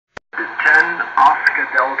Oscar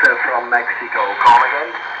Delta from Mexico. Call again.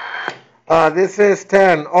 This is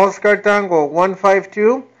 10 Oscar Tango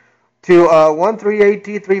 152 to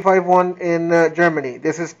 138T351 in Germany.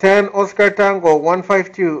 This is 10 Oscar Tango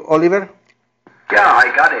 152. Oliver? Yeah,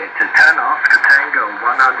 I got it. 10 Oscar Tango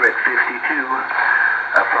 152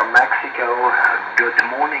 from Mexico. Good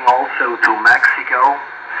morning also to Mexico.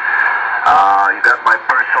 You got my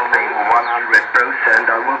personal name 100%.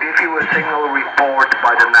 I will give you a signal report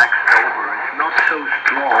by the next over. It's not so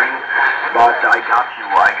strong, but I got you.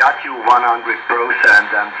 I got you 100%,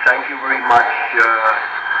 and thank you very much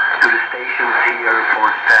to the stations here for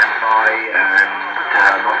standby and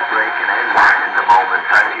not breaking in the moment.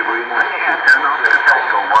 Thank you very much. 10 Oscar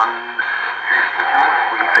Tango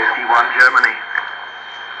 152 351 Germany.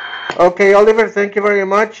 Okay, Oliver, thank you very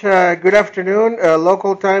much. Good afternoon.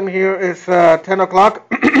 Local time here is 10 o'clock.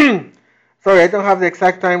 Sorry, I don't have the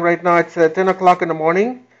exact time right now. It's 10 o'clock in the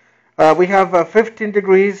morning. We have 15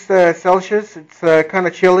 degrees Celsius. It's kind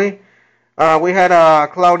of chilly. We had a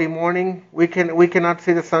cloudy morning. We cannot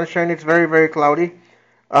see the sunshine. It's very, very cloudy.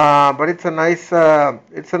 But it's a nice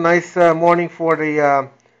morning for the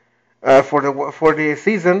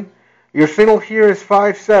season. Your signal here is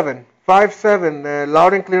 5.7. 5.7,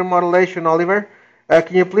 loud and clear modulation, Oliver.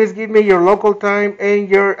 Can you please give me your local time and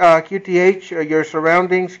your QTH, your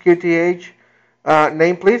surroundings, QTH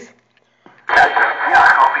name, please? Yeah,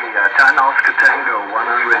 copy. 10 Oscar Tango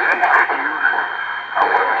 152.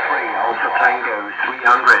 13 Alpha Tango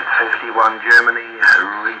 351 Germany.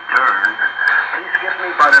 Return. Please give me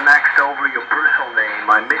by the next over your personal name.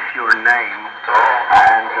 I miss your name.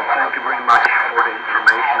 And thank you very much for the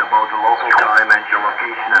information about the local time and your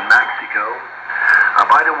location in Mexico.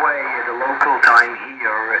 By the way, the local time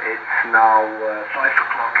here, it's now 5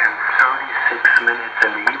 o'clock and 36 minutes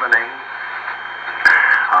in the evening.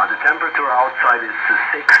 The temperature outside is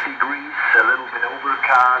 6 degrees, a little bit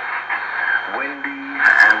overcast, windy,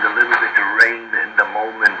 and a little bit of rain in the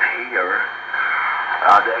moment here.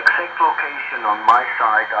 The exact location on my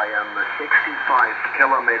side, I am 65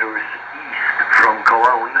 kilometers east from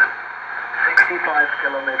Cologne. 65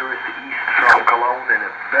 kilometers east from Cologne in a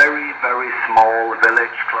very, very small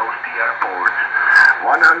village close to the airport.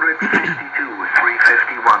 152,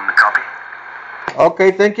 351, copy.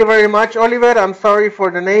 Okay, thank you very much, Oliver. I'm sorry for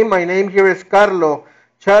the name. My name here is Carlo.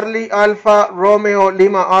 Charlie Alpha Romeo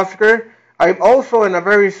Lima Oscar. I'm also in a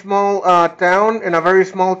very small town, in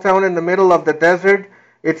the middle of the desert.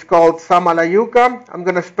 It's called Samalayuca. I'm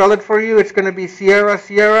going to spell it for you. It's going to be Sierra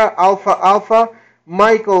Sierra, Alpha Alpha,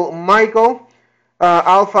 Michael Michael,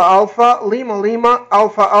 Alpha Alpha, Lima Lima,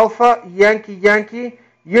 Alpha Alpha, Yankee Yankee,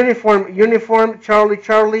 Uniform Uniform, Charlie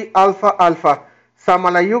Charlie, Alpha Alpha.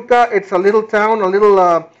 Samalayuca, it's a little town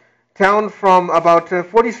from about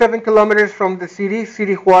 47 kilometers from the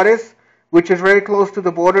city Juarez, which is very close to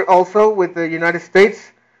the border also with the United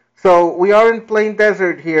States. So we are in plain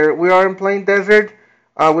desert here. We are in plain desert.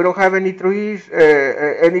 We don't have any trees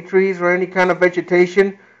or any kind of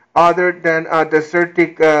vegetation other than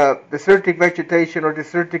desertic vegetation or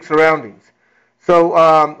desertic surroundings. So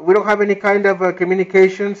we don't have any kind of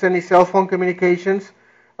communications, any cell phone communications.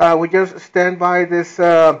 We just stand by this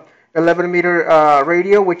 11-meter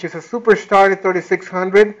radio, which is a Superstar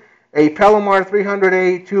 3600, a Palomar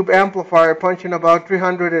 300A tube amplifier punching about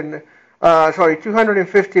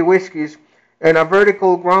 250 whiskeys, and a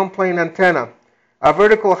vertical ground plane antenna. A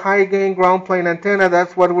vertical high gain ground plane antenna,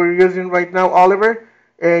 that's what we're using right now, Oliver.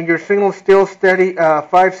 And your signal still steady,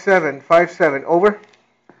 5757. Over.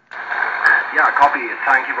 Yeah, copy.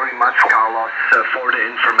 Thank you very much, Carlos, for the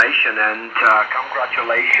information, and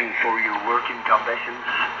congratulations for your working conditions.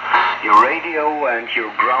 Your radio and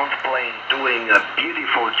your ground plane doing a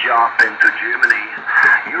beautiful job into Germany.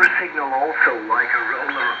 Your signal also like a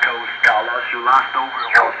roller coaster, Carlos. Your last over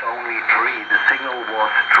was only 3. The signal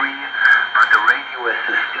was 3, but the radio is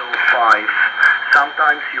still 5.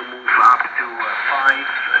 Sometimes you move up to 5,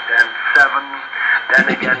 then 7, then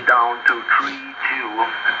again down to 3, 2,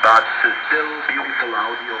 but still beautiful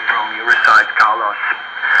audio from your side, Carlos.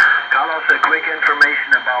 Carlos, a quick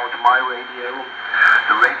information about my radio.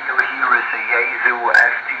 The radio here is a Yaesu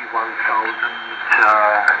FT1000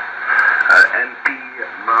 MP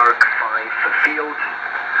Mark V field.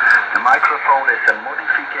 The microphone is a modified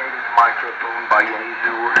microphone by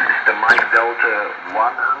Yaesu. It's the Mic Delta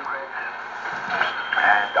 100.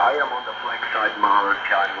 And I am on the flex side mark.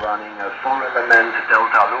 I'm running a 4-element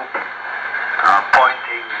Delta loop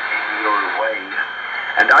pointing in your way.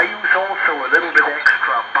 And I use also a little bit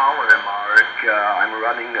extra power, Mark. I'm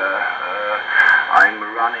running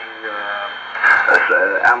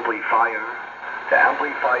amplifier. The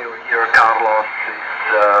amplifier here, Carlos,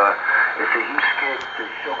 It's a Hishkit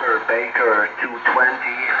Sugar Baker 220,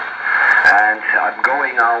 and I'm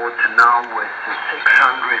going out now with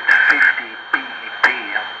 650 BEP.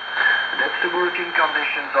 That's the working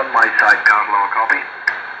conditions on my side, Carlo. Copy?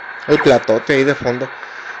 El platote ahí de fondo.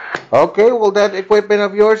 Okay, well, that equipment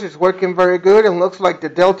of yours is working very good, and looks like the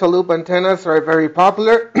Delta Loop antennas are very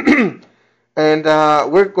popular. And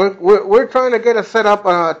we're trying to get a setup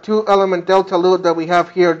on a 2-element Delta Loop that we have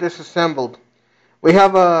here disassembled. We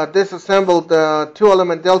have a disassembled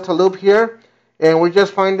 2-element Delta Loop here, and we're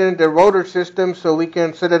just finding the rotor system so we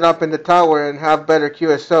can set it up in the tower and have better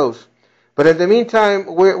QSOs. But in the meantime,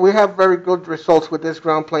 we have very good results with this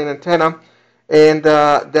ground plane antenna. And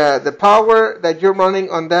the power that you're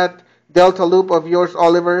running on that Delta Loop of yours,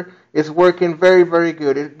 Oliver, is working very, very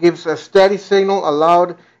good. It gives a steady signal, a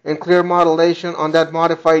loud and clear modulation on that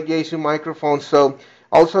modified Yaesu microphone. So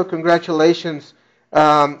also congratulations.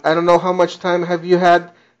 I don't know how much time have you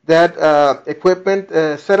had that equipment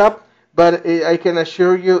set up, but I can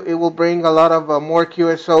assure you it will bring a lot of more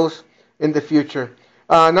QSOs in the future.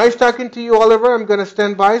 Nice talking to you, Oliver. I'm going to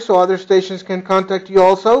stand by so other stations can contact you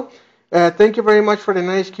also. Thank you very much for the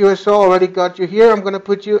nice QSO. Already got you here. I'm going to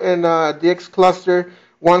put you in the X cluster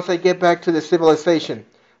once I get back to the civilization.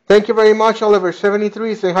 Thank you very much, Oliver.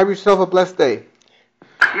 73, say have yourself a blessed day.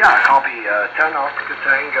 Yeah, copy. 10 Oscar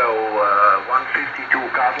Tango, 152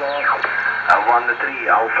 Carlo, 1-3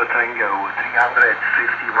 Alpha Tango,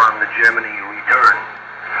 351 Germany return.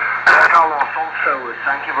 Carlos, also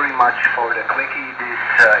thank you very much for the quickie this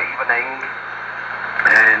evening.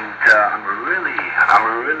 And I'm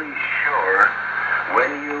really sure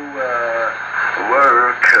when you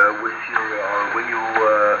work with your, or when you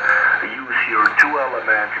use your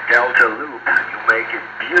 2-element Delta Loop, you make a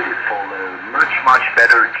beautiful, much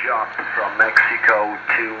better job from Mexico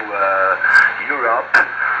to Europe.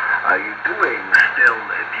 You're doing still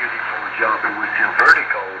a beautiful job with your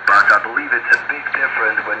vertical, but I believe it's a big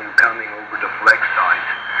difference when you're coming over the flex side.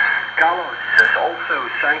 Carlos, also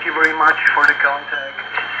thank you very much for the contact.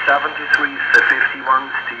 73s, 51s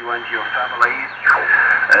to you and your family.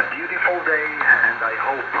 A beautiful day, and I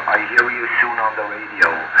hope I hear you soon on the radio.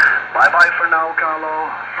 Bye-bye for now, Carlo,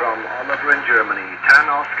 from Oliver in Germany. 10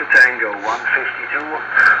 Oscar Tango, 152,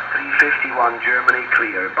 351 Germany,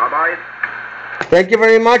 clear. Bye-bye. Thank you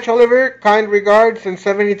very much, Oliver. Kind regards and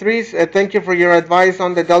 73s. Thank you for your advice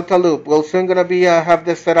on the Delta Loop. We'll soon gonna be have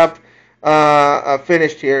this set up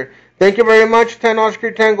finished here. Thank you very much. 10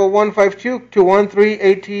 Oscar Tango 152 to 13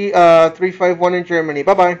 AT 351 in Germany.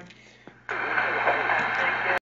 Bye bye.